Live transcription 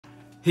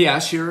Hey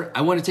Ash here.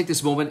 I want to take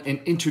this moment and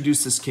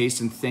introduce this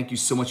case and thank you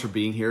so much for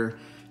being here.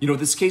 You know,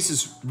 this case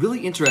is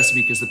really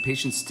interesting because the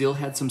patient still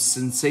had some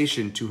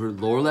sensation to her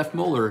lower left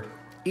molar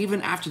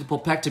even after the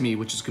pulpectomy,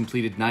 which was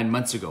completed 9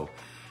 months ago.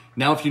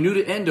 Now, if you're new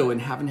to endo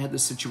and haven't had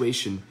this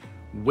situation,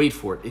 wait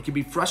for it. It can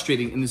be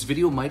frustrating and this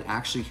video might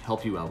actually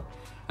help you out.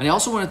 And I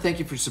also want to thank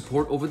you for your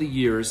support over the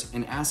years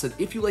and ask that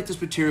if you like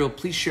this material,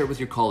 please share it with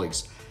your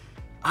colleagues.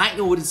 I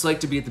know what it's like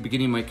to be at the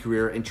beginning of my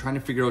career and trying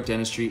to figure out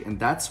dentistry, and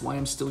that's why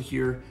I'm still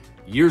here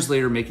years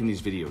later making these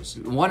videos.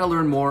 If you want to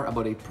learn more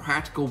about a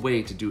practical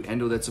way to do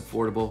endo that's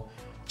affordable,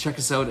 check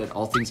us out at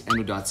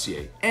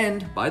allthingsendo.ca.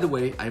 And by the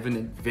way, I have an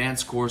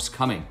advanced course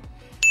coming.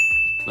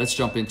 Let's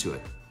jump into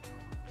it.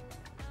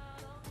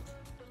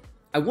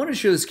 I want to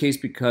share this case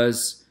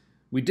because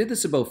we did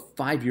this about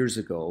 5 years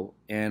ago,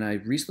 and I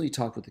recently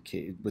talked with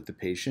the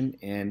patient,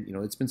 and you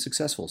know it's been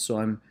successful. So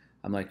I'm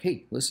like,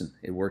 hey, listen,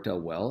 it worked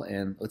out well,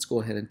 and let's go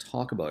ahead and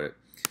talk about it.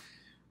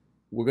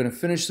 We're going to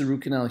finish the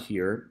root canal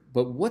here,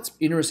 but what's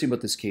interesting about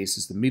this case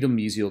is the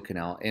medial-mesial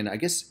canal, and I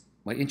guess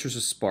my interest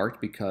was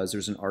sparked because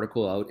there's an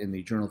article out in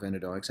the Journal of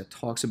Endodontics that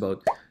talks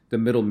about the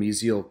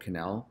middle-mesial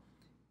canal,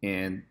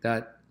 and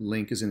that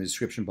link is in the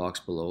description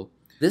box below.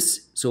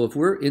 So if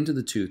we're into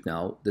the tooth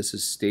now, this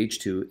is stage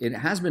 2. It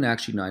has been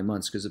actually 9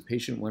 months because the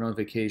patient went on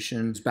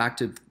vacation, back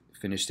to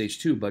finish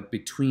stage 2, but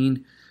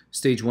between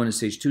stage 1 and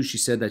stage 2, she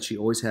said that she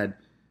always had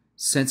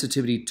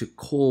sensitivity to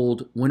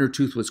cold when her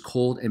tooth was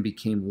cold and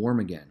became warm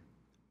again.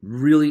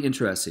 Really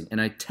interesting.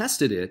 And I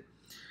tested it,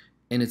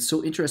 and it's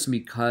so interesting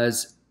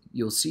because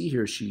you'll see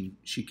here she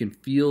can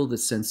feel the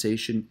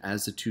sensation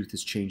as the tooth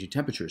is changing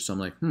temperature. So I'm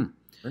like,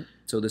 Right.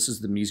 So this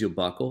is the mesial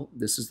buccal.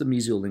 This is the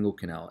mesiolingual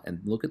canal, and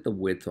look at the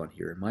width on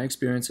here. My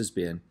experience has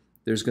been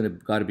there's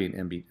got to be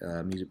an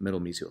middle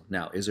mesial.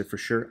 Now, is it for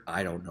sure?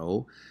 I don't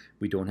know.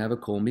 We don't have a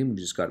cone beam. We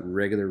just got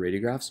regular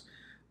radiographs.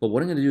 But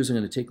what I'm going to do is I'm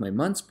going to take my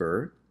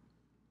Munzburg,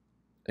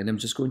 and I'm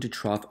just going to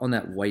trough on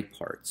that white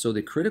part. So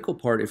the critical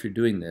part, if you're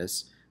doing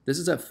this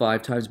is at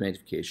 5 times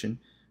magnification.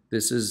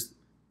 This is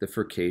the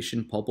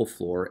furcation, pulpal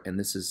floor, and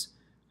this is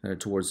kind of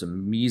towards the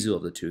mesial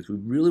of the tooth. We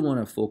really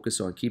want to focus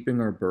on keeping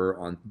our burr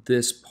on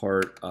this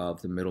part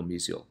of the middle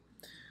mesial.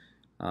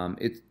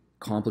 It's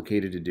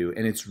complicated to do,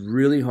 and it's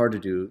really hard to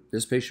do.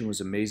 This patient was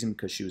amazing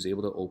because she was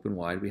able to open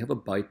wide. We have a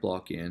bite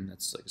block in.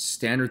 That's like a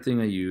standard thing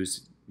I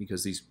use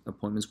because these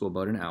appointments go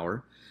about an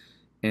hour.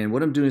 And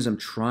what I'm doing is I'm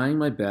trying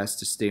my best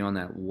to stay on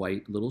that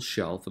white little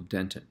shelf of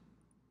dentin.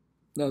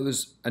 Now,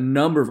 there's a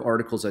number of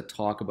articles that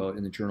talk about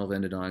in the Journal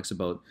of Endodontics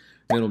about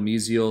middle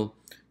mesial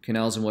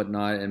canals and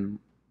whatnot, and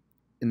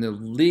in the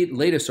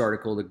latest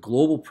article, the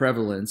global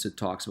prevalence it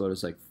talks about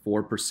is like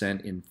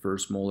 4% in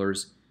first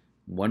molars,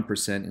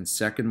 1% in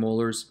second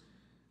molars.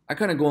 I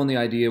kind of go on the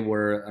idea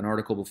where an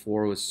article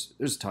before was,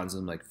 there's tons of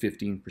them, like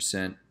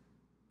 15%.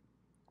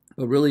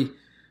 But really,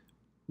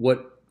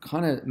 what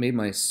kind of made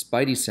my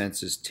spidey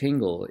senses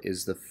tingle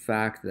is the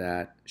fact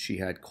that she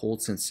had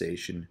cold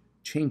sensation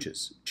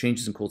changes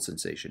in cold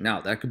sensation.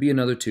 Now, that could be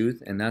another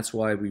tooth, and that's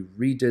why we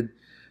redid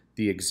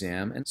the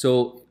exam. And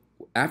so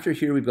after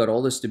here, we've got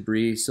all this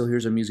debris. Still,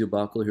 here's a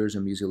mesiobuccal, here's a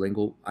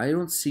mesiolingual. I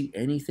don't see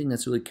anything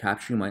that's really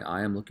capturing my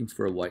eye. I'm looking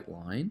for a white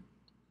line,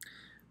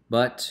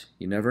 but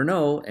you never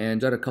know. And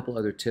got a couple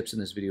other tips in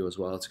this video as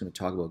well. It's going to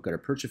talk about gutta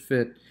percha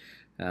fit.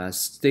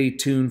 Stay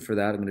tuned for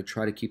that. I'm going to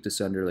try to keep this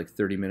under like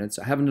 30 minutes.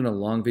 I haven't done a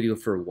long video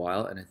for a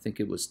while, and I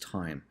think it was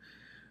time.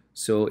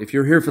 So if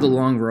you're here for the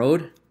long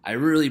road, I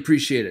really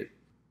appreciate it.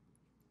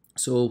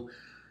 So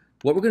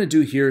what we're going to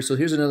do here, so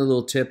here's another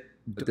little tip.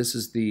 This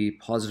is the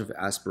positive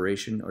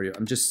aspiration, or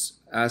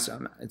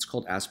it's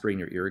called aspirating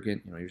your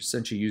irrigant. You know, you're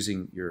essentially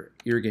using your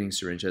irrigating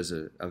syringe as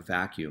a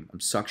vacuum. I'm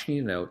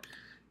suctioning it out.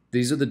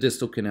 These are the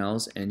distal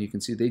canals, and you can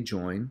see they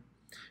join.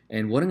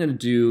 And what I'm going to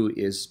do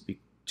is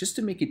just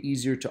to make it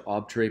easier to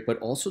obturate, but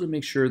also to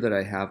make sure that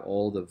I have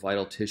all the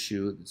vital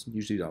tissue. It's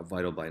usually not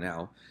vital by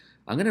now.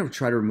 I'm going to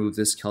try to remove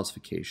this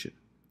calcification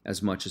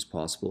as much as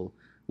possible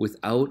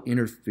without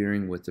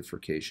interfering with the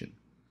furcation.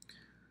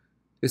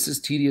 This is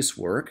tedious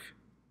work,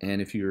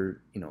 and if you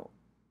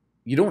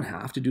don't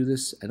have to do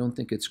this. I don't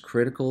think it's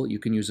critical. You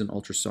can use an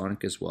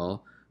ultrasonic as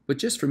well, but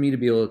just for me to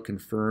be able to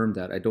confirm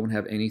that I don't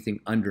have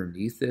anything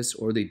underneath this,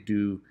 or they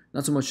do,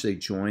 not so much they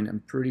join,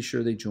 I'm pretty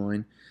sure they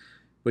join,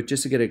 but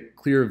just to get a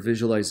clear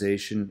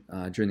visualization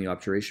during the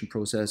obturation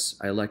process,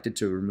 I elected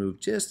to remove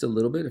just a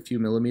little bit, a few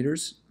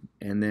millimeters,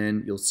 and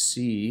then you'll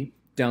see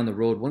down the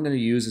road, what I'm going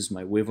to use is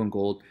my Wave on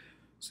Gold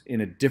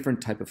in a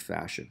different type of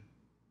fashion.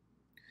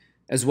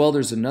 As well,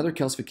 there's another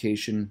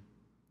calcification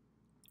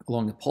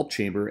along the pulp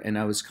chamber, and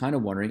I was kind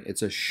of wondering,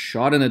 it's a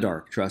shot in the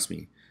dark, trust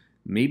me.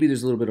 Maybe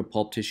there's a little bit of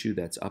pulp tissue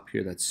that's up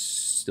here that's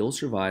still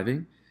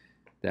surviving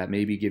that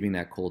may be giving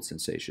that cold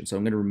sensation. So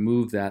I'm going to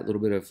remove that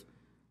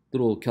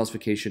little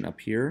calcification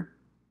up here.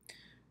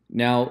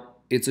 Now,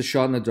 it's a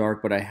shot in the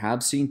dark, but I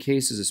have seen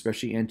cases,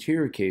 especially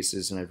anterior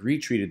cases, and I've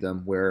retreated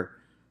them where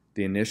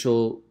the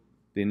initial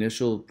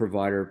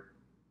provider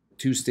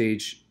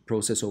 2-stage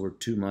process over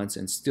 2 months,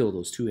 and still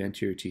those 2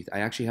 anterior teeth. I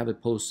actually have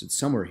it posted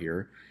somewhere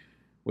here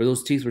where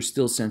those teeth were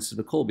still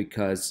sensitive to cold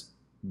because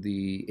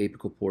the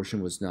apical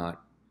portion was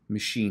not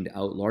machined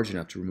out large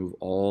enough to remove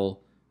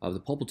all of the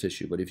pulpal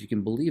tissue. But if you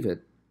can believe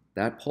it,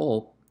 that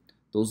pulp,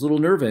 those little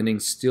nerve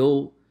endings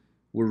still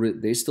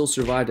they still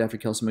survived after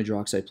calcium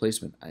hydroxide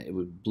placement.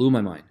 It blew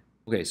my mind.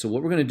 Okay, so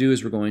what we're going to do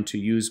is we're going to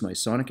use my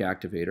sonic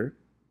activator,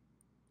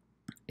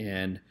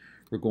 and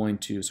we're going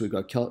to, so we've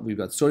got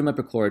sodium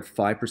hypochlorite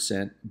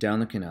 5% down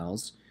the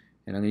canals,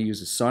 and I'm going to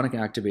use a sonic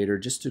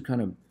activator just to kind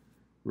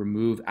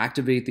of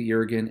activate the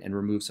irrigan and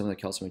remove some of the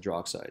calcium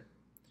hydroxide.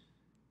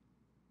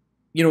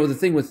 You know, the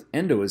thing with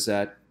endo is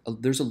that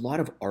there's a lot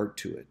of art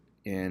to it.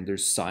 And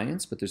there's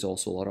science, but there's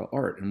also a lot of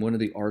art. And one of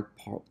the art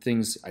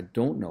things I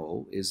don't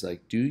know is,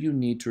 like, do you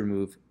need to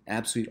remove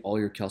absolutely all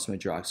your calcium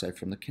hydroxide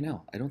from the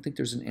canal? I don't think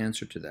there's an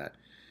answer to that.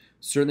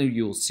 Certainly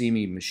you'll see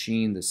me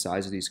machine the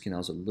size of these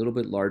canals a little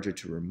bit larger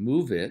to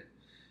remove it,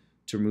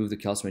 to remove the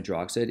calcium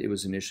hydroxide. It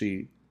was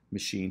initially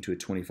machined to a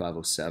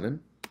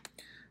 2507.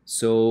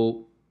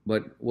 So,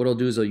 but what I'll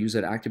do is I'll use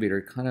that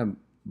activator to kind of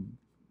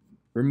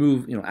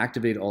remove,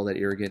 activate all that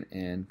irrigan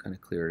and kind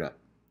of clear it up.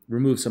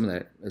 Remove some of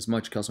that, as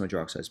much calcium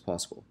hydroxide as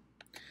possible.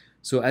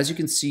 So as you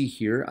can see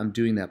here, I'm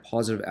doing that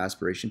positive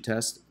aspiration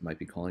test. I might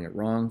be calling it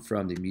wrong,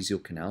 from the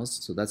mesial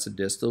canals. So that's the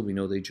distal. We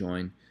know they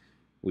join.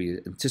 We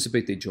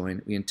anticipate they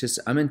join.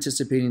 I'm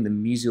anticipating the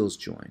mesials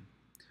join.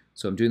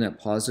 So I'm doing that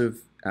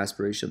positive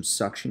aspiration. I'm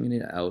suctioning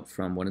it out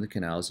from one of the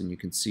canals, and you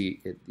can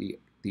see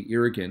the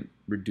irrigan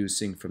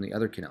reducing from the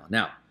other canal.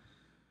 Now,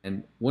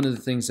 and one of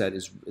the things that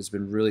has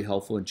been really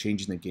helpful in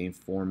changing the game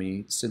for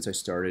me since I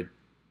started,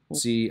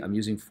 see, I'm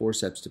using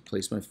forceps to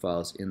place my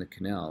files in the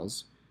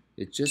canals.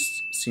 It just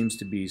seems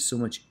to be so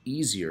much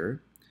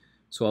easier.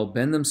 So I'll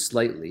bend them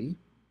slightly,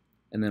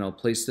 and then I'll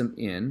place them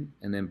in,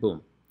 and then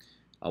boom,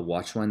 I'll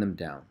watch line them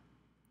down.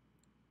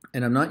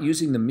 And I'm not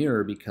using the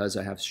mirror because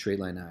I have straight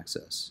line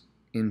access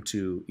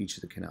into each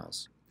of the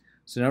canals.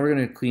 So now we're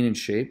going to clean and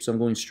shape. So I'm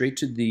going straight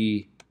to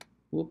the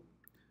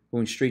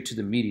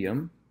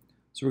medium.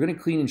 So we're going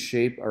to clean and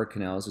shape our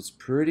canals. It's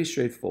pretty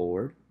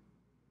straightforward.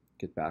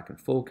 Get back in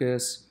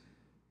focus.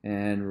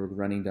 And we're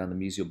running down the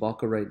mesial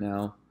buccal right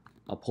now.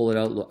 I'll pull it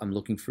out. I'm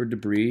looking for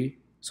debris.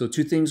 So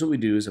two things what we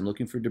do is I'm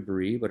looking for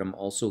debris, but I'm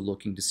also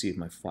looking to see if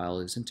my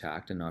file is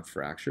intact and not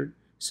fractured,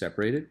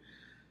 separated.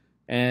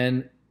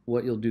 And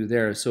what you'll do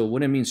there, so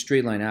when I mean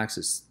straight line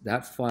axis,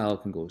 that file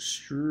can go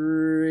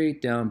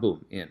straight down,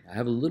 boom, in. I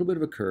have a little bit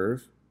of a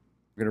curve.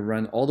 We're going to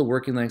run, all the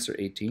working lengths are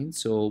 18.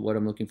 So what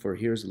I'm looking for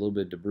here is a little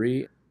bit of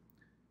debris.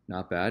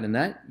 Not bad. And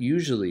that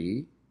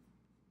usually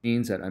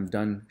means that I'm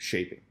done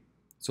shaping.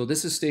 So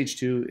this is stage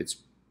 2. It's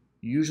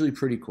usually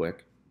pretty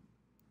quick.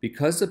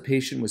 Because the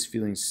patient was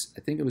feeling, I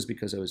think it was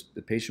because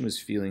the patient was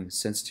feeling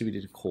sensitivity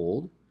to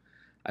cold,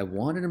 I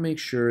wanted to make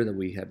sure that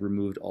we had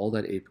removed all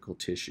that apical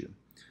tissue.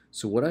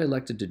 So what I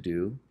elected to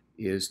do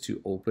is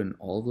to open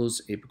all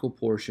those apical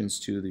portions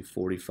to the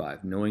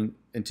 45,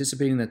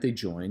 anticipating that they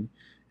join,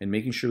 and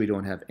making sure we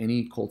don't have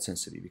any cold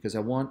sensitivity, because I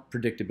want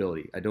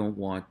predictability. I don't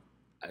want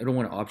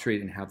to obturate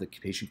and have the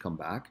patient come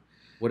back.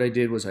 What I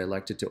did was I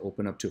elected to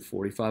open up to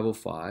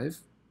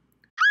 4505.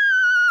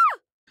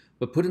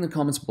 But put in the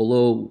comments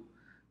below,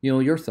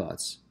 your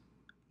thoughts.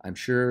 I'm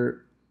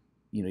sure,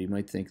 you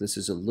might think this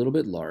is a little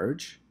bit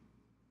large,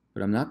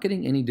 but I'm not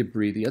getting any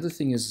debris. The other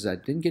thing is I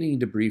didn't get any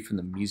debris from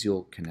the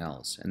mesial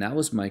canals, and that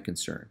was my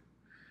concern.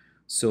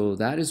 So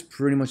that is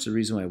pretty much the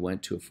reason why I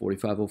went to a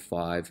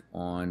 4505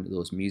 on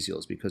those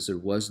mesials, because there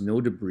was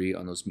no debris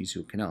on those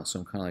mesial canals. So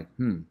I'm kind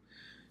of like,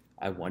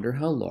 I wonder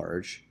how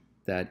large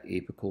that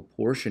apical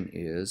portion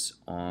is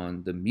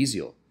on the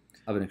mesial.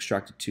 I have an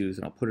extracted tooth,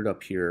 and I'll put it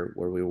up here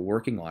where we were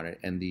working on it,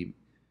 and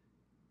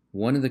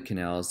one of the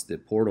canals, the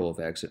portal of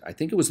exit, I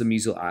think it was the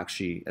mesial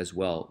actually as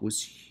well,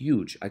 was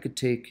huge. I could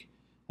take,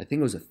 I think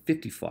it was a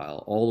 50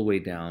 file all the way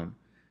down,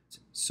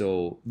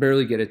 so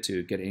barely get it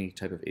to get any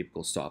type of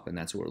apical stop, and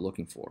that's what we're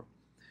looking for.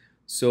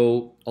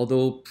 So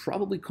although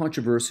probably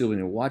controversial when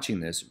you're watching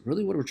this,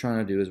 really what we're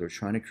trying to do is we're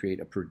trying to create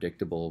a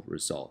predictable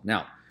result.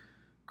 Now,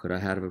 could I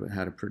have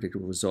had a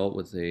predictable result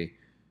with a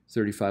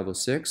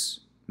 3506?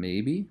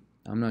 Maybe.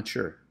 I'm not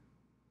sure.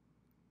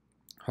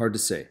 Hard to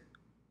say.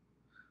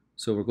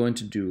 So we're going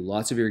to do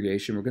lots of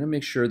irrigation. We're going to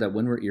make sure that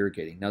when we're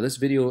irrigating. Now this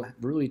video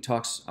really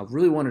talks, I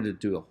really wanted to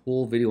do a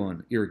whole video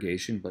on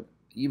irrigation, but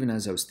even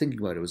as I was thinking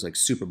about it, it was like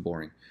super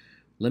boring.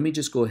 Let me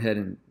just go ahead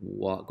and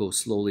go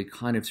slowly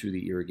kind of through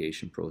the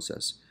irrigation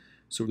process.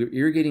 So we're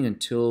irrigating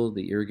until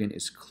the irrigan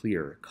is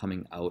clear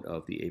coming out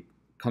of the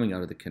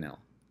canal.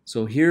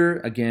 So here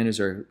again is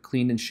our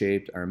cleaned and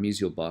shaped, our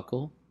mesial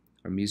buccal,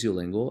 our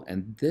mesiolingual,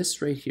 and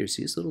this right here,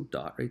 see this little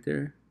dot right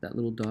there? That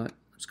little dot?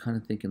 I was kind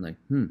of thinking like,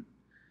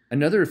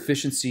 Another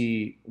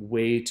efficiency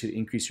way to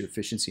increase your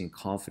efficiency and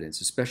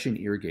confidence, especially in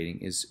irrigating,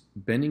 is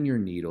bending your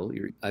needle.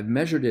 I've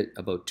measured it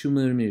about 2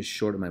 millimeters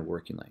short of my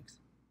working length.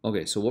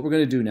 Okay, so what we're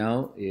going to do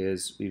now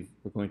is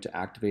we're going to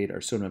activate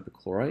our sodium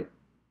hypochlorite.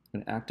 I'm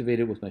going to activate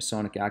it with my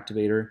sonic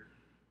activator.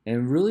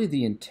 And really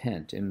the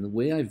intent, and the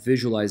way I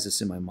visualize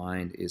this in my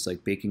mind, is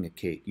like baking a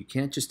cake. You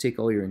can't just take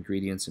all your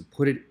ingredients and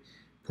put it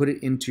put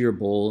it into your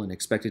bowl and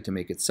expect it to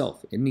make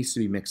itself. It needs to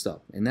be mixed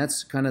up. And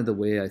that's kind of the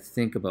way I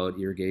think about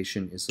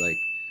irrigation, is like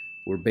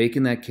we're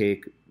baking that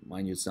cake.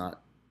 Mind you,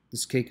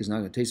 this cake is not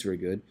going to taste very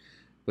good.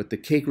 But the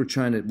cake what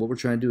we're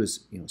trying to do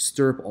is,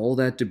 stir up all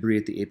that debris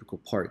at the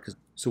apical part.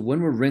 So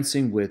when we're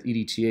rinsing with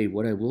EDTA,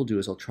 what I will do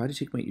is I'll try to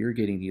take my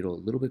irrigating needle a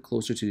little bit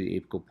closer to the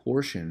apical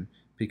portion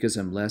because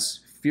I'm less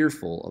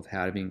fearful of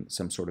having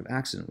some sort of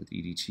accident with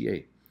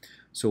EDTA.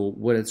 So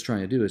what it's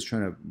trying to do is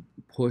trying to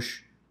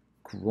push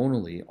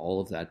coronally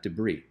all of that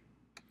debris.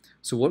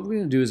 So what we're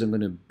going to do is I'm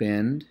going to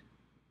bend.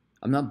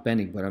 I'm not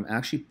bending, but I'm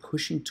actually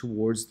pushing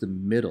towards the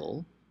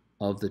middle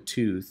of the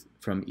tooth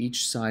from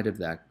each side of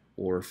that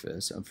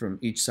orifice, from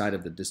each side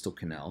of the distal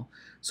canal.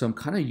 So I'm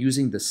kind of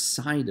using the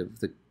side of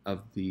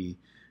the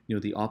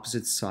the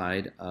opposite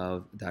side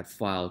of that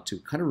file to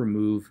kind of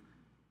remove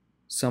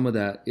some of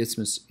that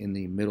isthmus in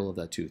the middle of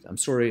that tooth. I'm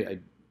sorry, I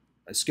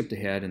skipped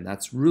ahead, and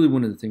that's really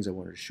one of the things I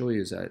wanted to show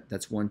you, is that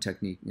that's one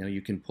technique.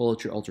 You can pull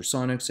out your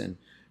ultrasonics and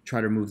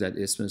try to remove that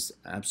isthmus,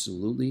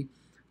 absolutely.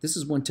 This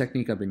is one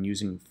technique I've been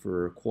using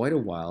for quite a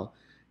while,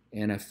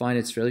 and I find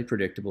it's fairly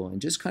predictable, and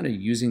just kind of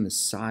using the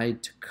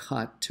side to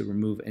cut to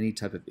remove any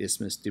type of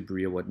isthmus,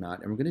 debris, or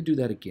whatnot. And we're going to do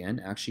that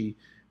again, actually,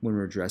 when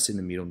we're addressing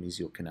the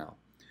medial-mesial canal.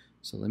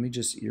 So let me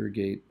just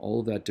irrigate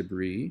all of that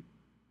debris,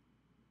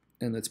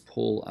 and let's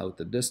pull out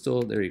the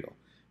distal. There you go.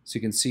 So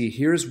you can see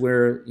here's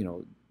where,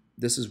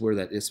 this is where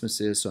that isthmus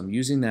is. So I'm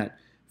using that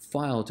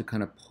file to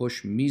kind of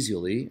push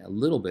mesially a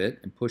little bit,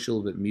 and push a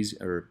little bit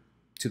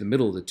to the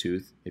middle of the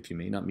tooth, if you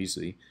may, not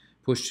mesially.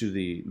 Push to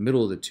the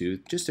middle of the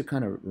tooth just to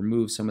kind of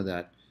remove some of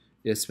that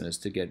isthmus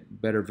to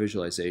get better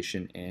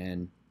visualization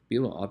and be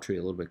able to obturate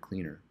a little bit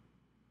cleaner.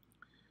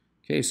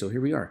 Okay, so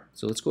here we are.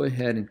 So let's go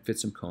ahead and fit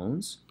some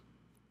cones.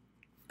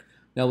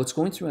 Now what's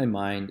going through my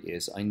mind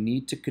is I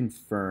need to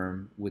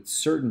confirm with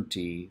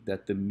certainty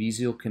that the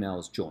mesial canal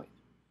is joined.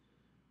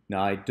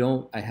 Now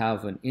I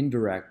have an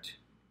indirect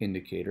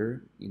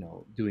indicator,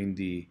 doing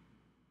the,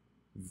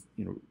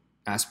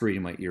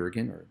 aspirating my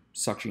irrigant or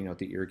suctioning out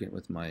the irrigant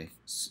with my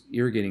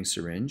irrigating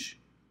syringe.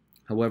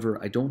 However,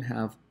 I don't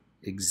have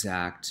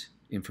exact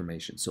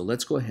information. So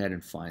let's go ahead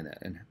and find that.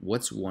 And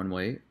what's one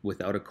way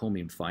without a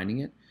combing finding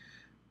it?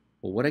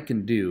 Well, what I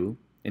can do,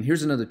 and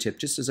here's another tip,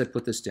 just as I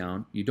put this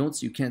down, you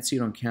can't see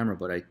it on camera,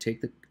 but I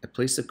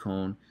place the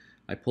cone,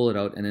 I pull it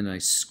out, and then I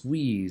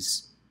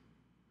squeeze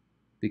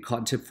the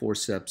cotton tip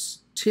forceps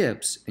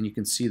tips, and you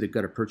can see the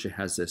gutta percha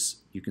has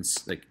this,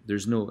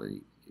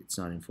 it's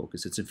not in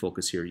focus, it's in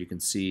focus here. You can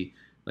see,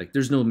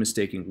 there's no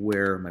mistaking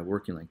where my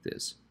working length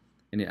is.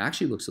 And it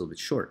actually looks a little bit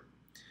short.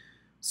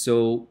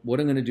 So what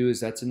I'm going to do is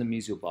that's in the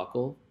mesial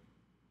buccal.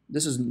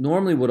 This is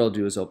normally what I'll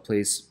do is I'll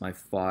place my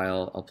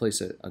file, I'll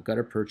place a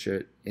gutta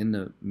percha in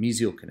the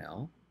mesial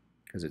canal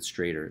because it's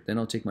straighter. Then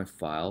I'll take my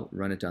file,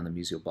 run it down the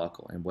mesial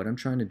buccal. And what I'm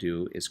trying to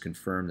do is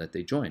confirm that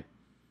they join.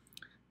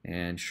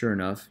 And sure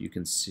enough, you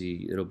can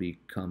see it'll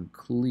become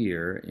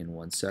clear in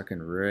 1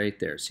 second right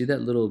there. See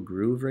that little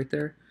groove right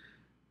there?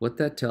 What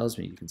that tells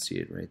me, you can see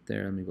it right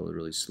there. Let me go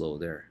really slow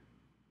there.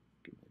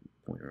 Get my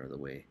pointer out of the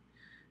way.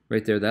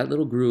 Right there, that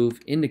little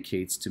groove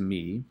indicates to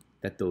me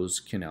that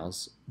those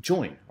canals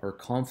join or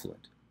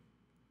confluent.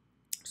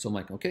 So I'm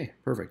like, okay,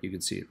 perfect. You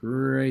can see it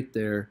right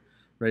there,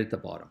 right at the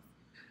bottom.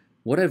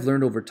 What I've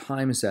learned over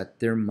time is that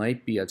there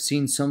might be, I've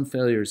seen some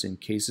failures in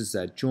cases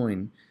that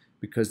join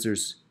because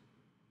there's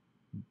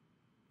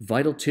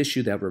vital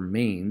tissue that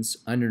remains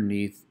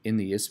underneath in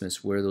the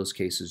isthmus where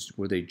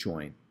they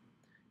join.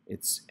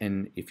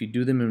 And if you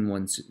do them in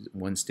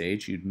one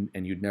stage,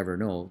 you'd never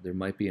know, there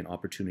might be an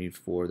opportunity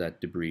for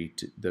that debris,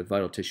 the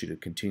vital tissue, to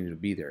continue to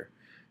be there.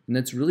 And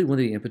that's really one of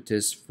the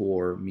impetus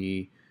for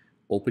me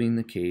opening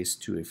the case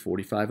to a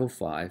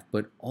 4505,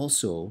 but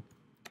also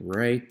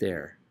right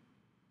there,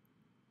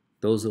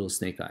 those little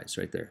snake eyes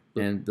right there.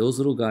 And those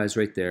little guys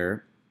right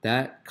there,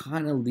 that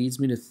kind of leads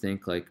me to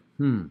think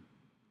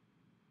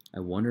I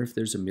wonder if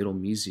there's a middle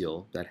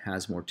mesial that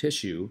has more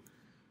tissue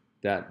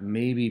that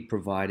may be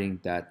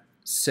providing that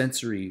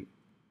sensory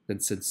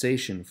and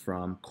sensation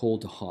from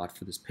cold to hot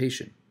for this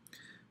patient.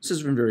 This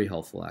has been very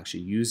helpful,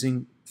 actually,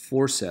 using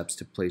forceps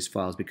to place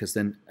files, because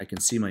then I can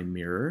see my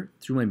mirror.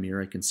 Through my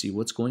mirror, I can see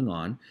what's going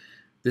on.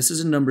 This is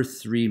a number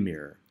 3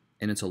 mirror,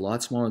 and it's a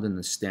lot smaller than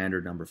the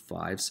standard number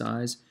 5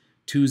 size.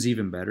 2 is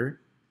even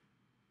better,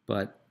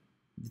 but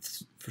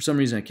for some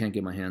reason I can't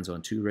get my hands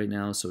on 2 right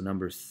now, so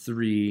number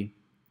 3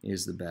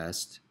 is the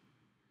best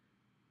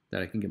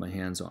that I can get my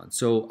hands on.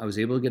 So I was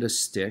able to get a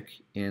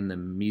stick in the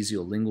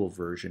mesiolingual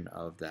version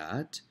of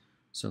that.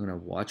 So I'm going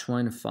to watch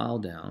wind a file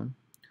down,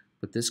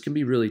 but this can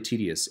be really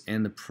tedious.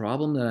 And the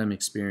problem that I'm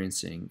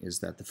experiencing is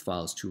that the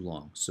file is too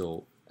long.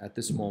 So at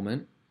this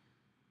moment,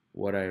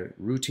 what I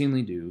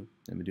routinely do,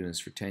 I've been doing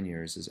this for 10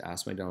 years, is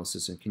ask my dental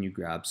assistant, can you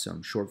grab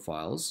some short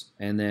files?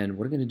 And then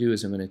what I'm going to do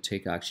is I'm going to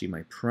take actually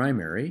my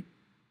primary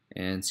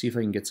and see if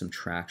I can get some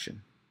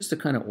traction, just to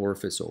kind of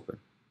orifice open.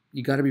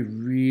 You got to be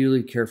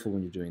really careful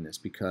when you're doing this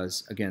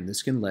because, again,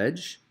 this can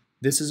ledge,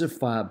 This is a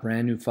file,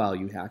 brand new file.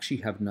 You actually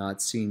have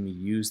not seen me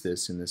use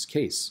this in this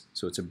case.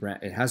 So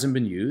it hasn't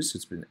been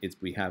used.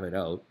 We have it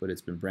out, but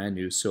it's been brand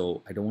new.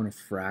 So I don't want to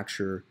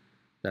fracture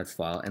that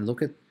file. And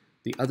look at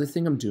the other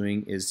thing I'm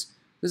doing is,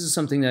 this is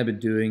something that I've been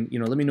doing.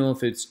 Let me know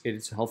if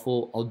it's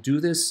helpful. I'll do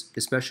this,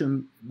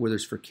 especially where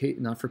there's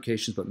not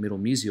furcations, but middle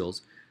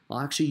mesials. I'll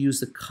actually use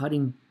the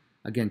cutting,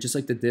 again, just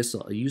like the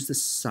distal. I'll use the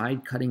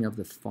side cutting of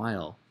the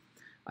file.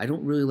 I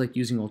don't really like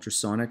using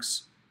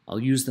ultrasonics. I'll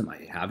use them.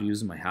 I have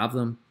used them. I have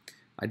them.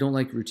 I don't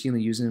like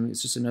routinely using them.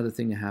 It's just another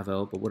thing to have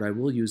out. But what I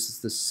will use is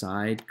the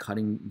side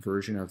cutting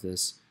version of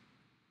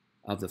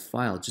the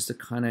file, just to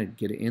kind of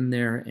get it in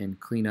there and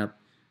clean up.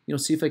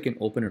 See if I can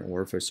open an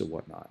orifice or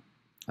whatnot.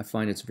 I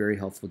find it's very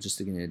helpful just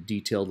to get in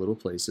detailed little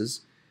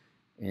places,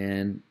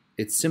 and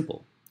it's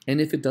simple.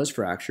 And if it does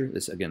fracture,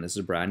 this is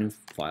a brand new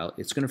file.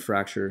 It's going to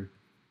fracture.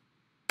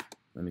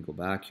 Let me go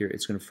back here.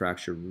 It's going to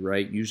fracture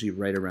usually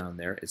right around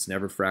there. It's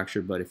never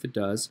fractured, but if it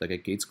does, like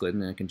at Gates Glidden,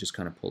 then I can just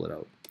kind of pull it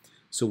out.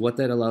 So what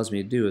that allows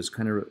me to do is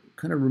kind of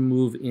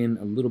remove in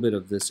a little bit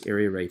of this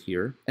area right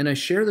here. And I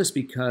share this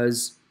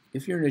because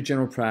if you're in a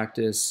general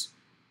practice,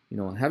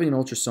 having an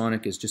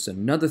ultrasonic is just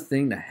another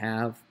thing to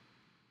have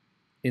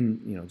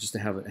just to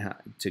have it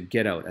to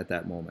get out at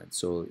that moment.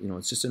 So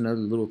it's just another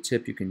little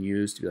tip you can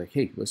use to be like,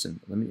 hey, listen,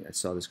 I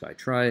saw this guy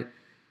try it.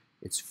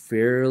 It's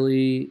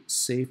fairly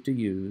safe to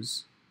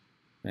use.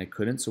 And I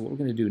couldn't. So what we're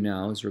going to do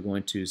now is we're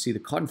going to see the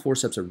cotton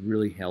forceps are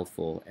really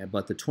helpful,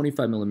 but the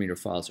 25mm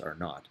files are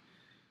not.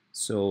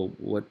 So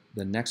what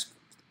the next,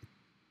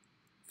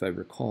 if I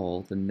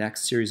recall, the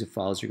next series of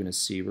files you're going to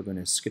see, we're going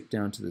to skip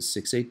down to the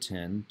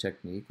 6-8-10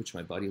 technique, which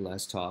my buddy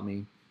Les taught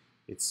me.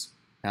 It's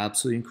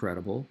absolutely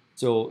incredible.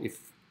 So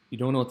if you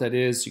don't know what that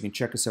is, you can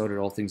check us out at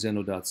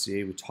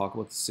allthingsendo.ca. We talk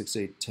about the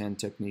 6-8-10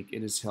 technique.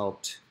 It has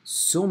helped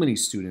so many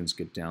students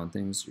get down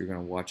things. You're going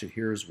to watch it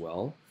here as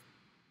well.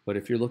 But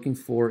if you're looking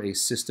for a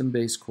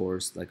system-based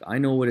course, like I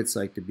know what it's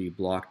like to be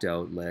blocked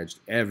out, ledged,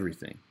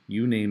 everything,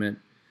 you name it,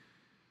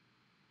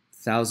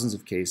 thousands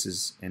of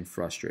cases and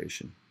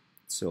frustration.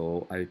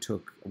 So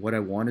what I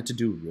wanted to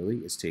do really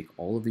is take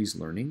all of these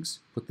learnings,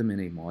 put them in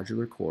a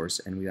modular course,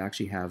 and we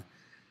actually have,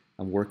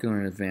 I'm working on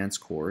an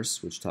advanced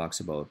course which talks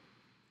about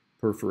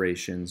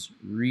perforations,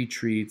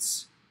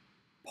 retreats,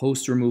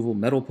 post removal,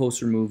 metal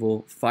post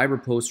removal, fiber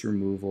post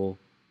removal.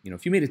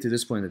 If you made it to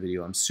this point in the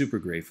video, I'm super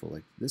grateful.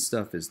 Like, this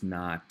stuff is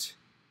not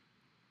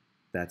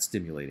that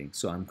stimulating.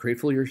 So I'm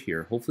grateful you're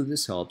here. Hopefully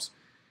this helps.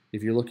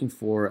 If you're looking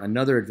for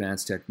another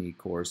advanced technique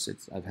course,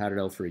 I've had it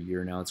out for a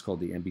year now. It's called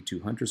the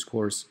MB2 Hunters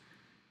course.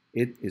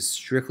 It is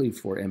strictly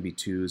for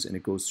MB2s, and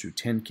it goes through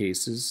 10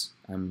 cases.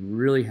 I'm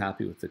really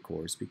happy with the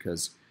course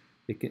because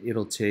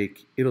it'll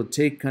take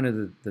kind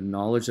of the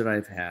knowledge that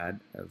I've had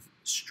of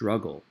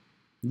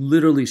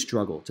literally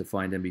struggle to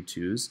find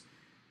MB2s,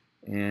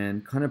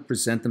 and kind of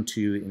present them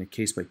to you in a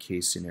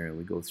case-by-case scenario.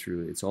 We go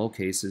through, it's all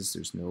cases.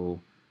 There's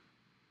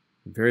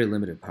very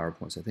limited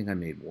PowerPoints. I think I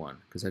made one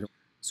because I don't.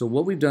 So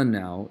what we've done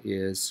now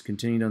is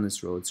continue down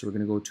this road. So we're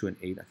going to go to an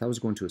 8. I thought I was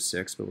going to a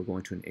 6, but we're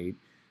going to an 8.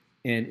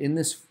 And in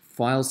this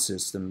file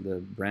system, the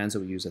brands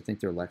that we use, I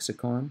think they're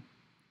Lexicon.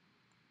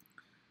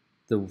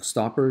 The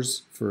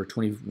stoppers for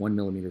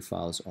 21mm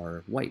files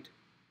are white.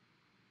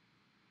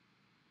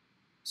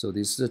 So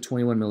these are the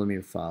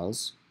 21mm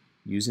files.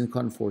 Using the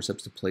cotton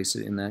forceps to place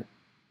it in that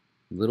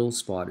little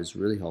spot is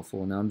really helpful.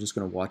 And now I'm just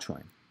going to watch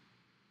mine.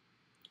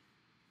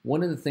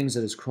 One of the things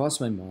that has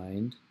crossed my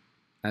mind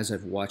as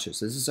I've watched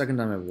this is the second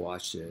time I've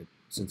watched it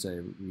since I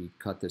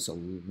recut this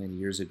many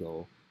years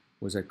ago,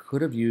 was I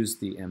could have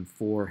used the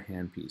M4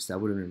 handpiece. That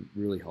would have been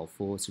really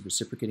helpful. It's a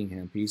reciprocating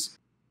handpiece.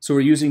 So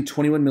we're using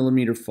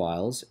 21mm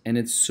files, and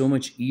it's so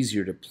much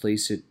easier to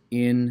place it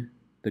in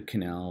the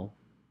canal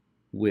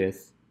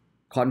with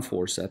cotton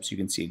forceps. You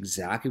can see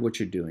exactly what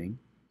you're doing.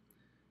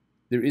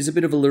 There is a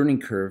bit of a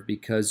learning curve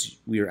because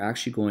we are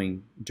actually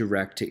going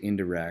direct to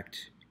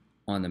indirect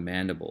on the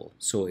mandible.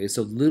 So it's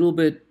a little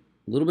bit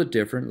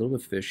different, a little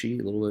bit fishy,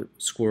 a little bit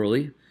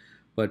squirrely,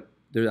 but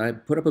I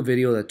put up a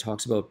video that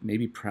talks about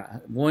maybe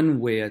one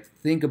way I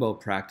think about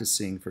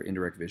practicing for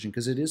indirect vision,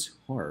 because it is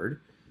hard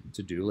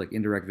to do, like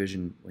indirect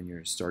vision when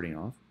you're starting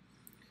off.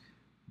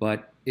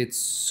 But it's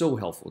so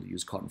helpful to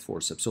use cotton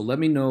forceps. So let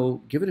me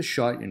know, give it a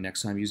shot your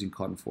next time using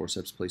cotton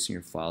forceps, placing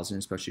your files in,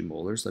 especially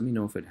molars. Let me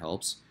know if it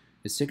helps.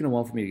 It's taken a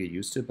while for me to get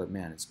used to it, but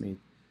man, it's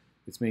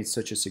made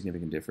such a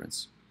significant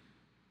difference.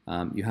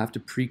 You have to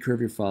pre-curve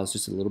your files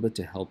just a little bit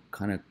to help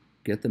kind of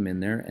get them in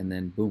there, and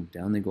then boom,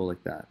 down they go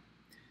like that.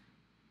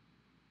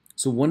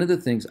 So one of the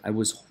things I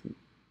was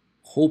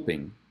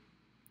hoping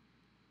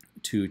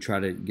to try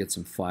to get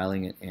some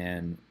filing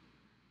and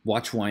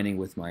watch winding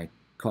with my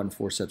cotton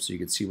forceps so you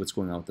could see what's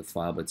going on with the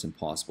file, but it's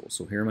impossible.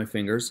 So here are my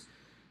fingers.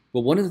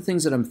 But one of the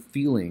things that I'm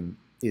feeling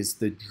is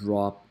the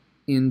drop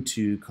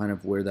into kind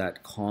of where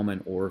that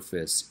common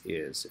orifice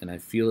is, and I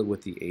feel it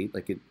with the 8.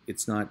 Like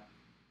it's not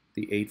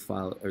the 8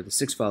 file, or the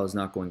 6 file is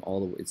not going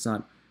all the way. It's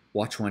not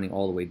watch winding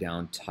all the way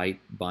down, tight,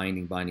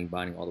 binding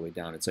all the way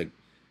down. It's like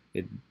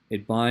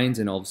it binds,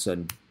 and all of a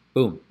sudden,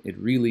 boom, it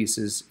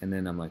releases, and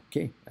then I'm like,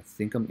 okay, I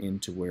think I'm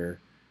into where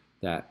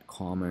that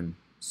common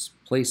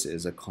place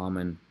is, a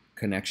common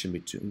connection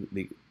between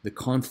the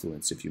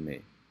confluence, if you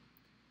may.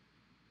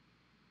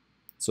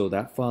 So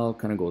that file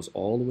kind of goes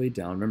all the way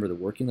down. Remember, the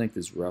working length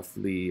is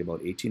roughly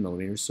about 18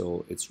 millimeters,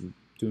 so it's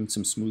doing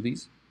some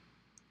smoothies.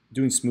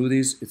 Doing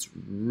smoothies, it's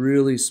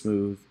really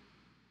smooth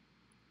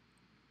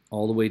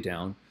all the way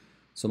down.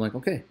 So I'm like,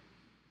 okay,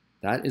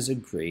 that is a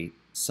great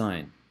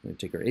sign. We're going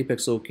to take our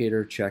apex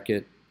locator, check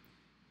it,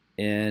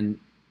 and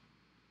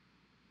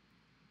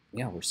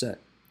yeah, we're set.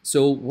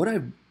 So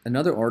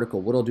another article,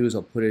 what I'll do is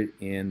I'll put it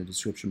in the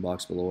description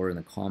box below or in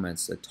the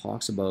comments that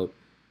talks about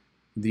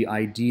the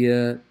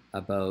idea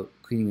about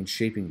cleaning and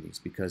shaping these,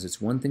 because it's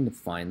one thing to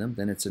find them,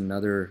 then it's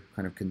another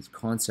kind of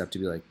concept to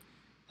be like,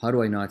 how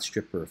do I not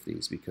strip perf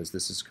these? Because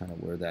this is kind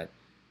of where that,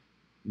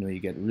 you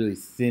get really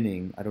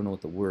thinning, I don't know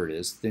what the word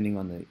is, thinning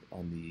on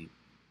the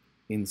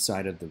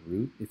inside of the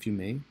root, if you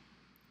may,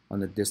 on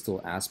the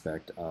distal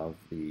aspect of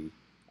the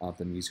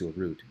mesial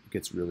root. It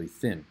gets really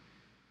thin.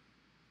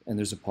 And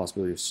there's a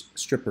possibility of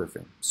strip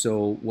perfing.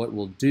 So what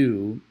we'll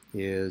do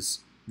is,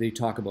 they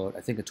talk about,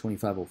 I think, a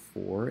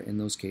 2504 in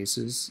those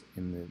cases. I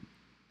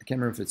can't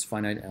remember if it's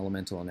finite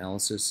elemental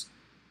analysis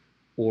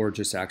or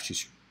just actually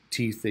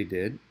teeth they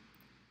did.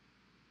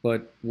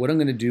 But what I'm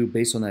going to do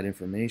based on that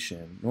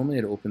information, normally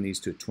I'd open these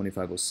to a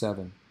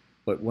 2507,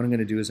 but what I'm going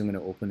to do is I'm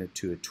going to open it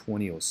to a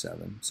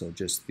 2007, so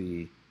just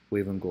the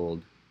Wave and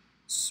Gold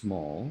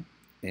small.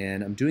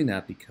 And I'm doing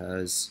that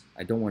because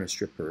I don't want to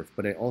strip perf,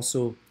 but I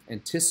also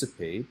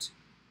anticipate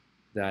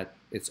that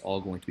it's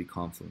all going to be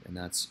confluent, and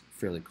that's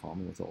fairly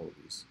common with all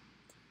of these.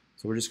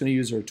 So we're just going to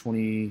use our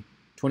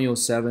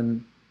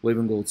 2007 Wave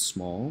and Gold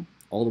small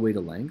all the way to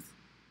length,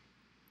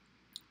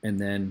 and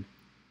then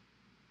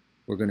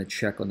we're going to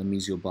check on the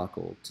mesial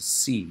buccal to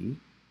see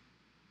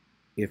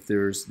if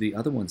there's the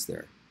other ones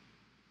there.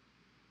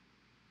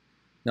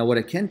 Now what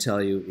I can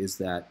tell you is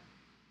that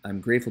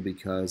I'm grateful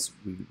because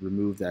we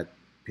removed that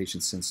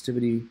patient's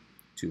sensitivity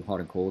to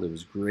hot and cold. It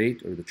was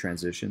great, or the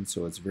transition,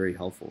 so it's very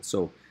helpful.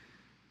 So,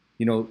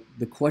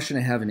 the question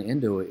I have in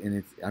endo,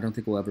 and I don't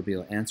think we'll ever be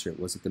able to answer it,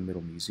 was it the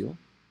middle mesial?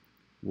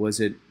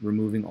 Was it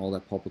removing all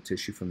that pulpal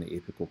tissue from the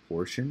apical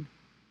portion?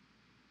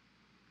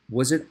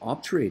 Was it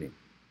obturating?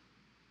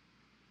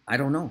 I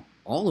don't know.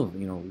 All of,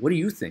 what do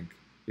you think?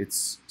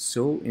 It's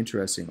so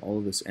interesting, all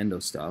of this endo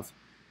stuff,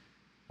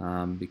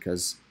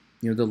 because,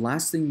 the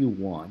last thing you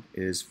want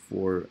is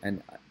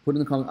and put in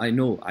the comment, I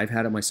know I've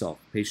had it myself.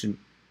 Patient,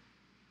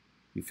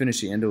 you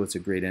finish the endo, it's a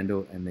great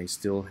endo, and they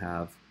still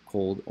have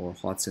cold or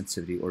hot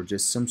sensitivity or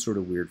just some sort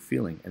of weird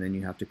feeling. And then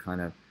you have to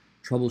kind of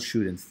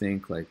troubleshoot and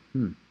think like,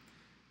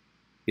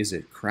 is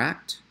it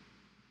cracked?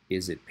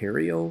 Is it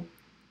perio?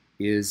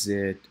 Is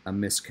it a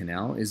missed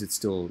canal? Is it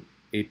still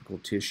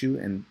apical tissue?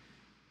 And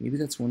maybe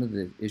that's one of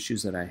the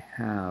issues that I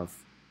have,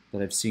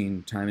 that I've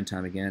seen time and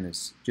time again,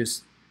 is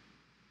just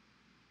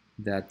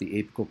that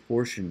the apical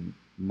portion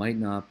might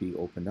not be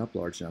opened up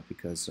large enough,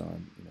 because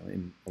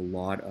in a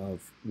lot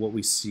of what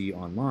we see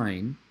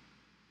online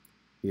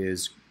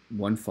is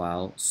one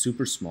file,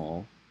 super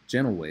small,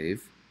 gentle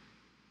wave,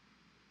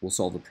 will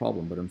solve the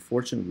problem. But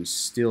unfortunately, we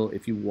still,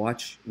 if you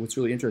watch, what's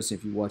really interesting,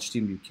 if you watch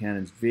Stephen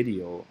Buchanan's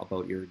video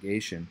about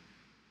irrigation,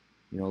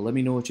 let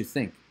me know what you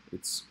think.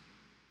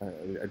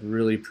 I'd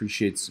really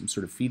appreciate some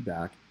sort of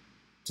feedback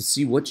to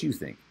see what you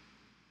think.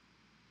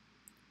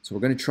 So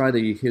we're going to try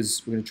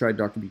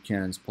Dr.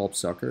 Buchanan's pulp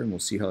sucker, and we'll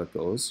see how it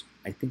goes.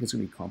 I think it's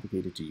going to be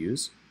complicated to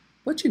use,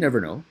 but you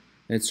never know.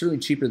 And it's certainly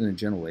cheaper than a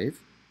gentle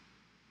wave.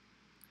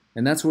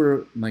 And that's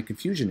where my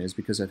confusion is,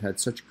 because I've had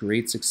such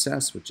great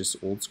success with just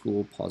old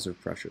school positive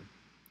pressure.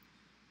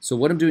 So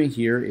what I'm doing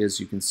here is,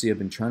 you can see I've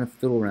been trying to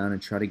fiddle around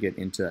and try to get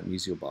into that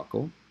mesial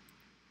buccal.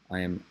 I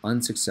am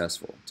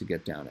unsuccessful to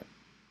get down it.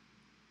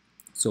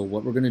 So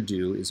what we're going to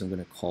do is I'm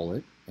going to call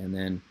it, and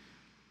then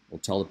we'll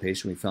tell the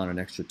patient we found an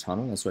extra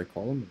tunnel. That's what I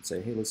call them, and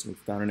say, hey, listen, we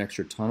found an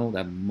extra tunnel.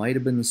 That might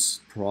have been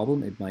this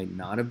problem. It might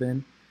not have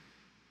been.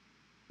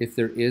 If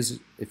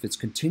it's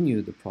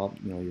continued, the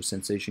problem, your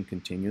sensation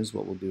continues,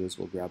 what we'll do is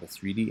we'll grab a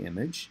 3D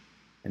image,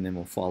 and then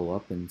we'll follow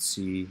up and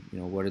see,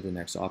 what are the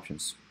next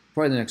options.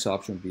 Probably the next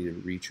option would be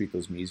to retreat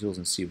those mesials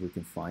and see if we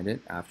can find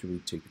it after we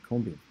take the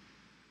cone beam.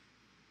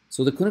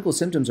 So the clinical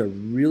symptoms are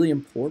really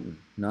important,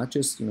 not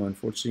just,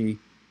 unfortunately,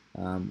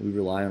 we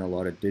rely on a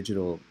lot of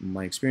digital,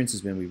 my experience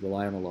has been we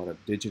rely on a lot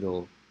of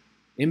digital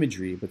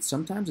imagery, but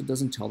sometimes it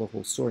doesn't tell the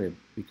whole story,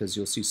 because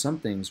you'll see some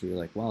things where you're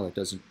like, wow,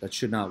 that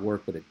should not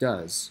work, but it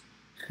does.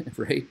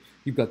 Right?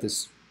 You've got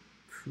this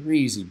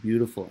crazy,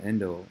 beautiful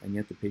endo, and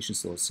yet the patient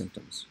still has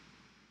symptoms.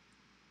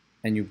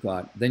 And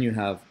then you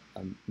have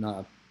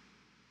not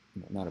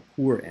a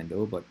poor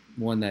endo, but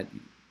one that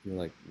you're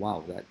like,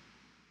 wow, that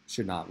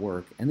should not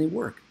work, and they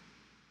work.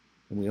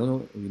 And we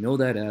know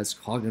that as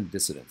cognitive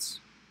dissonance.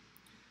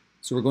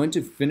 So we're going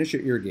to finish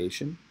our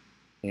irrigation,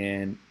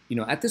 and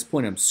at this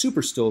point I'm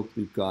super stoked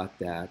we've got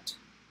that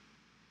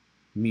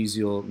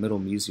middle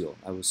mesial.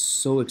 I was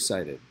so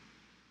excited.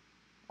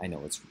 I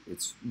know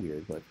it's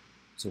weird, but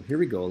so here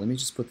we go. Let me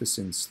just put this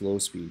in slow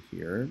speed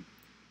here.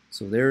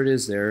 So there it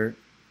is there.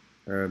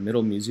 or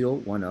middle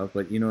mesial, one of,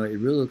 but you know, it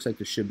really looks like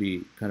there should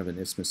be kind of an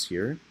isthmus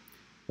here,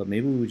 but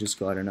maybe we just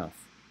got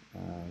enough.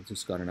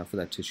 Just got enough of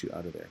that tissue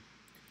out of there.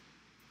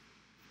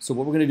 So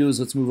what we're going to do is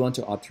let's move on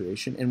to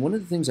obturation. And one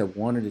of the things I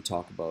wanted to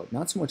talk about,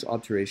 not so much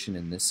obturation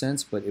in this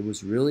sense, but it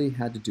was really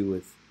had to do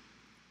with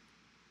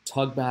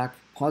tug back,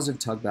 positive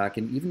tug back,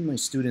 and even my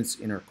students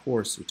in our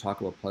course we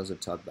talk about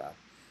positive tug back.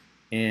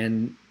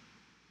 And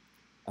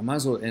I might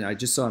as well, and I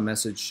just saw a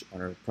message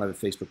on our private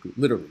Facebook group,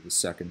 literally the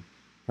second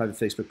private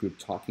Facebook group,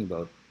 talking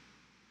about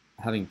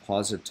having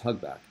positive tug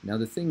back. Now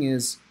the thing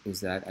is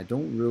that I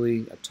don't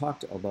really, I've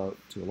talked about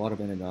to a lot of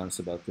endodontists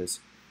about this,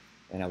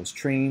 and I was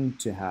trained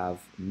to have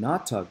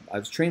not tug, I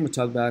was trained with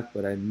tug back,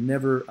 but I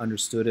never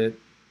understood it,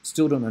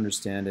 still don't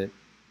understand it,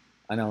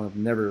 and I'll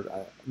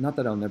never, not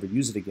that I'll never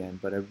use it again,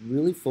 but I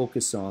really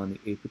focus on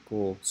the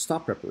apical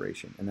stop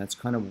preparation, and that's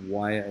kind of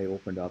why I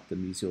opened up the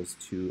mesials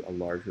to a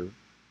larger,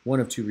 one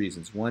of two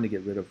reasons. One, to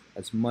get rid of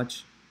as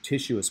much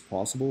tissue as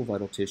possible,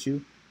 vital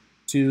tissue.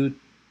 Two,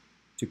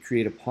 to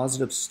create a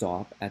positive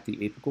stop at the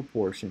apical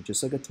portion,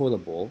 just like a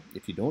toilet bowl.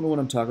 If you don't know what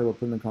I'm talking about,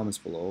 put in the comments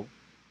below.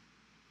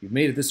 You've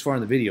made it this far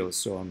in the video,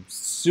 so I'm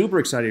super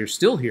excited you're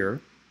still here.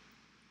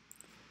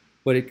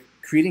 But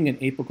creating an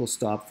apical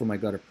stop for my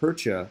gutta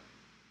percha,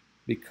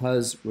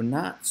 because we're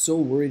not so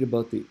worried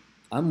about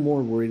I'm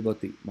more worried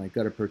about my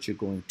gutta percha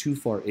going too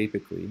far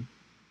apically.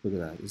 Look at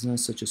that. Isn't that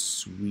such a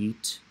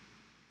sweet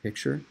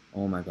picture?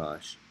 Oh my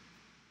gosh.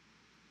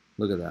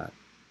 Look at that.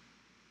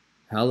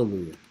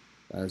 Hallelujah.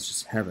 That's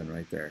just heaven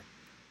right there.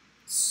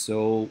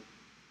 So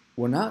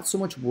we're not so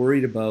much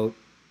worried about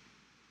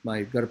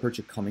my gutta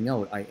percha coming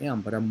out. I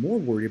am, but I'm more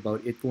worried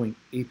about it going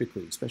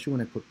apically, especially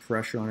when I put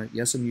pressure on it.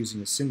 Yes, I'm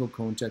using a single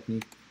cone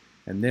technique,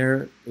 and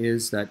there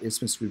is that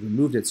isthmus. We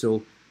removed it.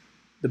 So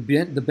the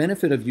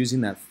benefit of using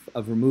that,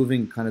 of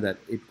removing kind of that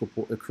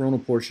apical, the coronal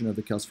portion of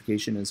the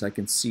calcification, is I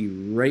can see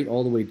right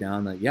all the way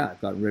down that, yeah, I've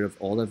gotten rid of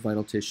all that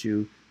vital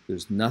tissue.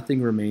 There's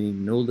nothing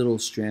remaining, no little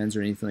strands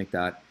or anything like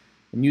that.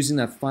 And using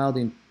that file,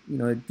 you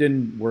know, it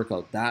didn't work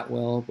out that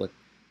well, but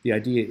the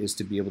idea is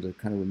to be able to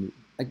kind of remove,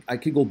 I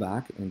could go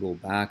back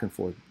and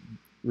forth,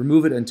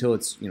 remove it until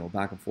it's, you know,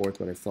 back and forth,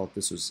 but I felt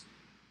this was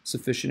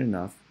sufficient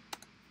enough.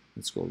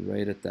 Let's go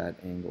right at that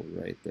angle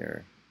right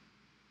there.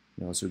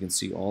 You know, so we can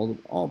see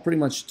all pretty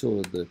much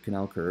till the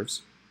canal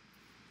curves.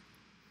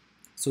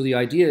 So the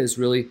idea is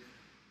really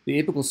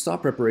the apical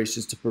stop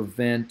preparation is to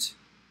prevent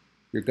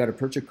your gutta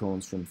percha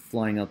cones from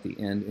flying out the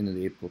end into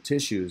the apical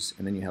tissues,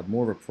 and then you have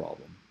more of a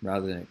problem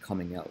rather than it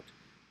coming out.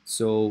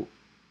 So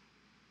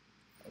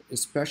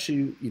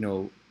especially, you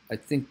know, I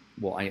think,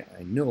 well, I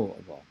know,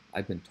 well,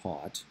 I've been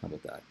taught, how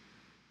about that,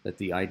 that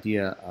the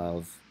idea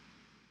of,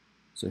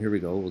 so here we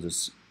go,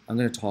 I'm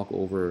going to talk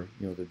over,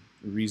 you know,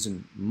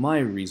 my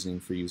reasoning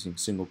for using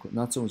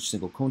not so much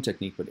single cone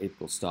technique, but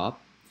apical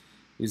stop,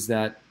 is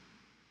that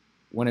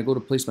when I go to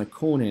place my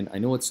cone in, I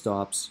know it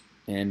stops,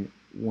 and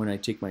when I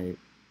take my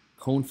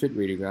cone fit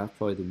radiograph,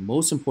 probably the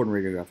most important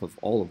radiograph of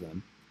all of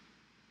them,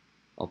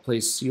 I'll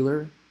place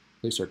sealer,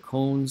 place our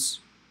cones,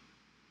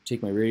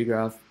 take my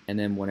radiograph, and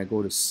then when I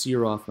go to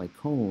sear off my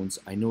cones,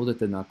 I know that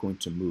they're not going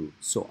to move.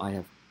 So I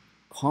have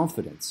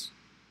confidence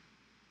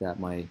that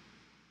my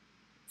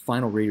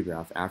final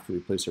radiograph after we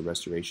place our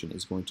restoration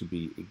is going to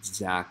be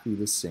exactly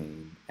the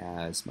same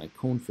as my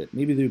cone fit.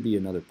 Maybe there'd be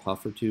another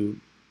puff or two.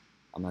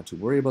 I'm not too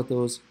worried about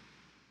those,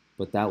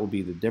 but that will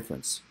be the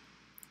difference.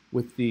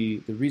 With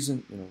the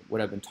reason, you know,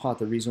 what I've been taught,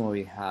 the reason why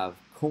we have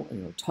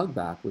tug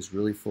back was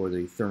really for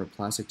the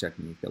thermoplastic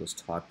technique that was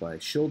taught by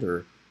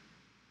Schilder.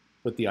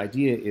 But the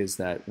idea is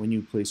that when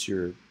you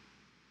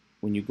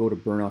go to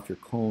burn off your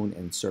cone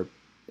and start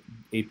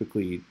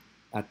apically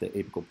at the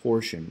apical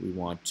portion, we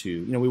want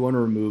to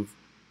remove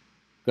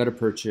gutta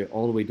percha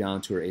all the way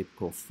down to our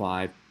apical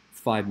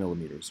 5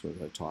 millimeters, what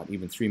I've taught,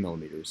 even 3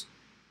 millimeters.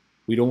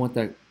 We don't want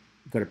that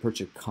gutta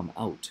percha come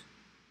out,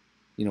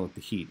 you know, with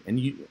the heat.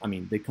 And I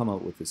mean, they come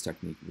out with this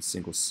technique,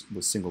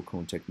 with single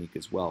cone technique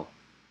as well.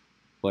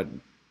 But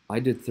I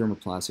did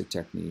thermoplastic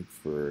technique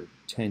for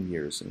 10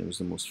 years, and it was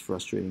the most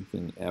frustrating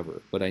thing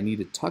ever. But I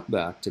needed tuck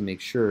back to make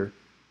sure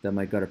that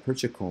my gutta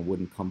percha cone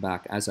wouldn't come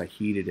back as I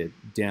heated it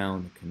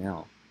down the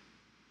canal.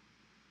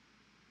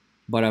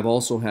 But I've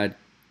also had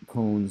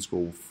cones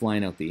go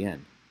flying out the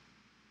end,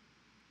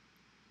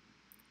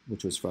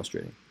 which was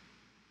frustrating.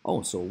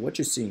 Oh, so what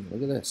you're seeing,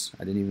 look at this.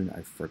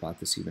 I forgot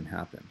this even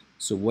happened.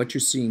 So what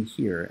you're seeing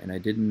here, and I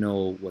didn't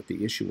know what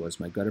the issue was,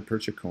 my gutta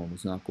percha cone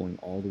was not going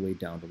all the way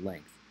down to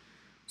length.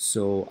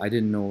 So I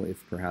didn't know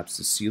if perhaps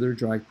the sealer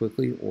dried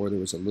quickly or there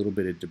was a little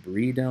bit of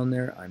debris down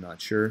there. I'm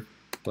not sure.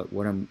 But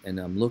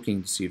I'm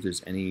looking to see if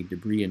there's any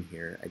debris in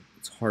here.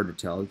 It's hard to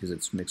tell because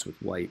it's mixed with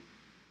white.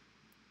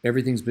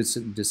 Everything's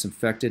been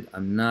disinfected.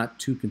 I'm not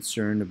too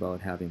concerned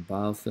about having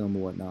biofilm or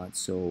whatnot.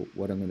 So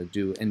what I'm going to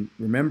do, and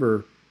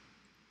remember,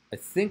 I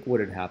think what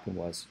had happened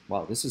was,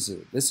 wow, this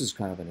is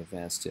kind of an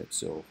advanced tip.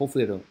 So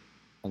hopefully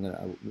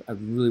I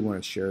really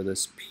want to share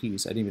this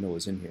piece. I didn't even know it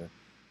was in here.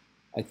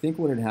 I think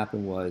what had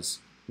happened was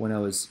when I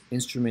was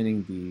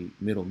instrumenting the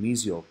middle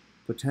mesial,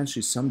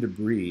 potentially some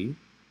debris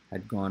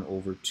had gone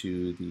over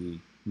to the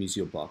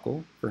mesial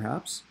buccal,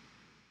 perhaps,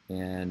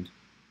 and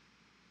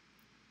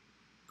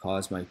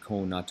cause my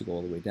cone not to go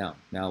all the way down.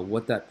 Now,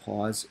 what that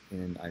pause,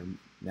 and and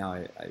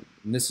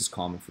this is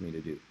common for me to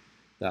do,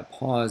 that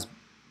pause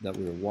that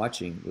we were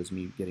watching was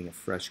me getting a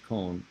fresh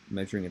cone,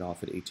 measuring it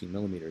off at 18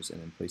 millimeters, and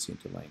then placing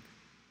it to length.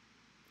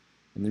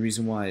 And the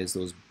reason why is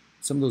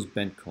some of those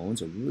bent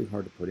cones are really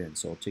hard to put in.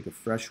 So I'll take a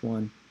fresh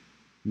one,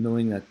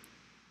 knowing that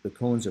the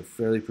cones are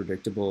fairly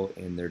predictable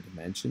in their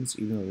dimensions,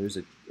 even though there's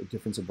a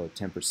difference of about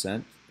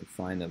 10%. I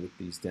find that with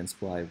these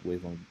Dentsply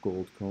wavelength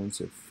gold cones,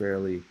 they're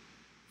fairly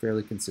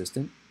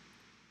consistent.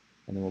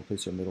 And then we'll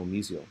place our middle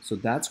mesial. So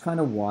that's kind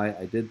of why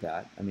I did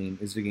that. I mean,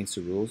 is it against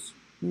the rules?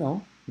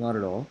 No, not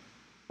at all.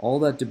 All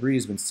that debris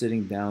has been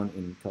sitting down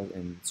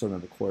in sort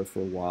of the core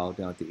for a while,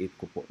 down at the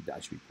apical portion. I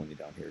should be pointing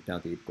down here, down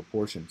at the apical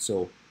portion.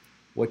 So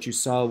what you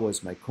saw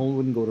was my cone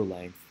wouldn't go to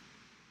length.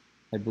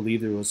 I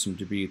believe there was some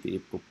debris at the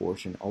apical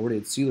portion. Already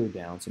had sealer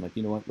down, so I'm like,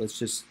 you know what? Let's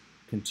just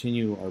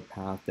continue our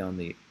path down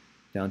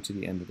to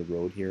the end of the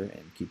road here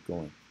and keep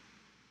going.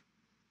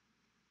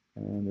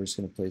 And we're just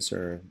going to place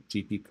our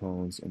GP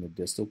cones in the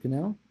distal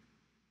canal.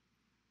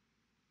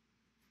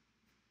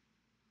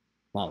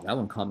 Wow, that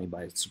one caught me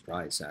by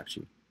surprise,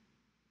 actually.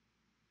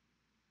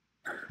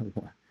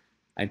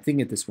 I'm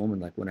thinking at this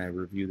moment, like when I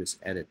review this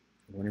edit,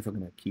 I wonder if I'm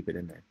going to keep it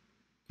in there.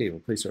 Okay, we'll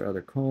place our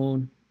other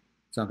cone.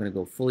 It's not going to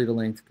go fully to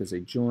length because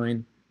they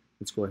join.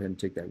 Let's go ahead and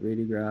take that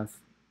radiograph.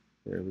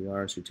 There we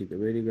are. So we take the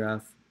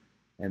radiograph,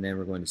 and then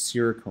we're going to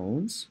sear our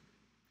cones.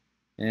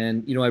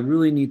 And, you know, I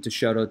really need to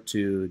shout out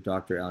to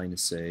Dr. Ali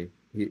Nasseh.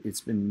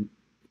 It's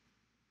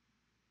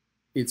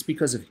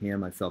because of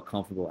him I felt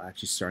comfortable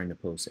actually starting to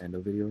post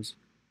endo videos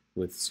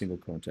with single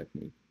cone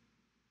technique.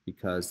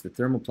 Because the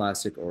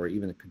thermoplastic or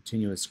even the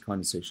continuous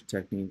condensation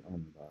technique, oh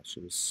my gosh,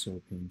 it was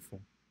so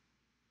painful.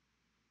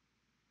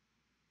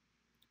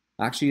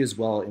 Actually, as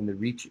well, in the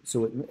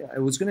I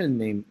was going to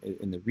name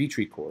in the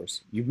retreat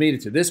course. You've made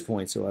it to this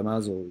point, so I might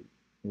as well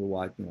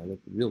watch, you know,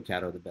 let the real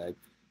cat out of the bag.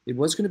 It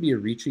was going to be a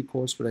retreat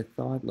course, but I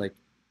thought, like,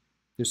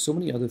 there's so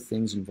many other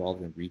things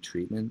involved in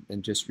retreatment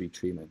than just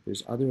retreatment.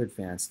 There's other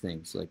advanced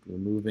things like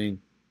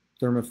removing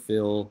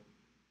thermophil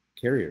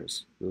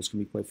carriers. Those can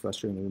be quite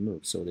frustrating to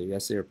remove. So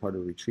yes, they are part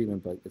of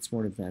retreatment, but it's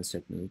more an advanced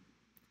technique.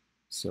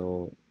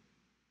 So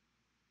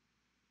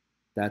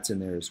that's in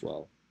there as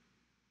well.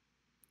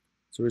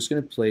 So we're just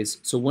going to place,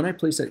 so when I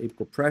place that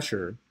apical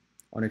pressure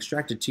on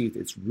extracted teeth,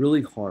 it's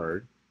really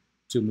hard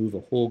to move a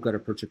whole gutta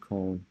percha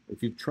cone.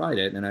 If you've tried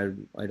it, and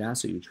I'd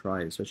ask that you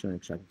try it, especially on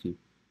extracted teeth,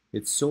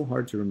 it's so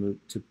hard to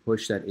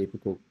push that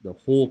apical, the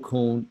whole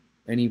cone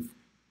any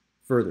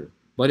further.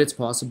 But it's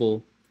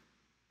possible.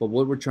 But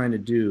what we're trying to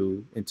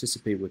do,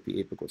 anticipate with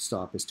the apical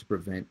stop, is to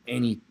prevent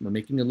we're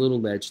making a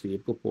little ledge to the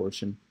apical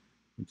portion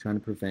and trying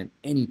to prevent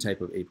any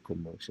type of apical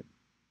motion.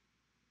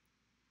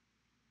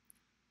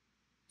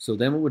 So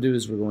then what we'll do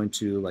is we're going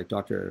to, like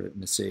Dr.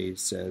 Nasseh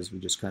says, we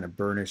just kind of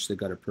burnish the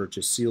gutta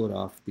percha, seal it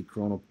off the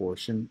coronal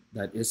portion.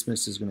 That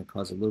isthmus is going to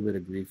cause a little bit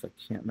of grief. I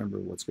can't remember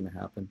what's going to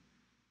happen.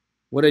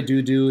 What I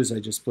do is I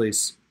just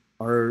place,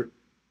 our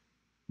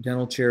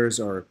dental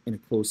chairs are in a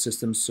closed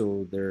system,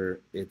 so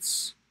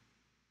it's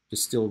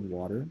distilled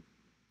water,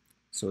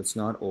 so it's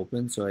not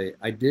open. So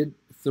I did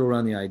throw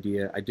around the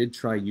idea. I did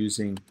try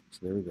using, so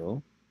there we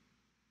go.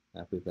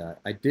 Happy with that.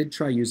 I did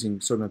try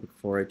using sodium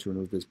epichlorite to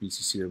remove this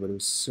BC sealer, but it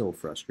was so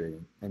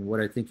frustrating. And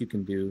what I think you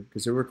can do,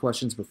 because there were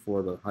questions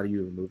before about how do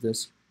you remove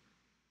this?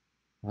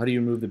 How do you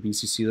remove the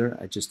BC sealer?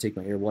 I just take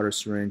my air water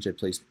syringe, I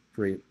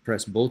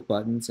press both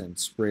buttons and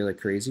spray like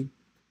crazy.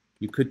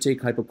 You could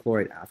take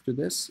hypochlorite after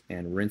this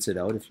and rinse it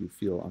out if you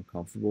feel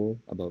uncomfortable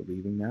about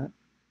leaving that.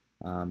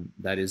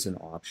 That is an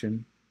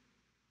option.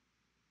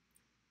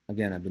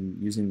 Again, I've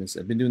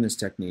been doing this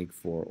technique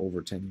for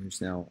over 10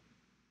 years now,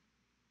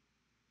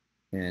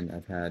 and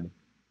I've had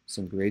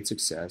some great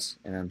success,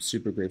 and I'm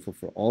super grateful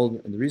for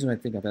and the reason I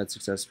think I've had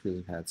success is because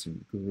I've had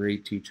some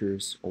great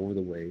teachers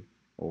along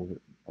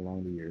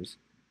the years.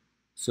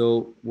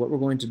 So what we're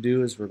going to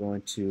do is we're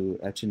going to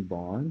etch and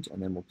bond,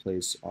 and then we'll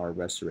place our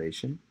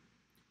restoration.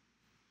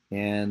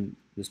 And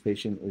this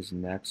patient is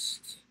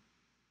next.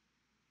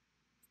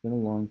 It's been a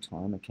long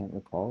time. I can't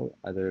recall.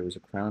 Either it was a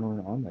crown or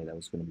an onlay that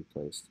was going to be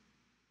placed.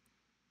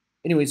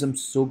 Anyways, I'm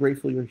so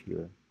grateful you're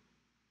here.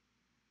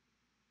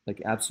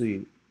 Like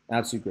absolutely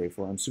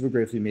grateful. I'm super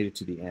grateful you made it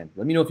to the end.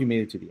 Let me know if you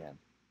made it to the end.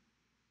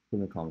 Put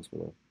in the comments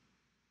below.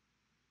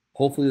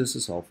 Hopefully this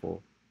is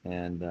helpful,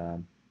 and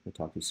we'll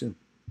talk to you soon.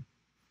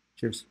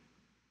 Cheers.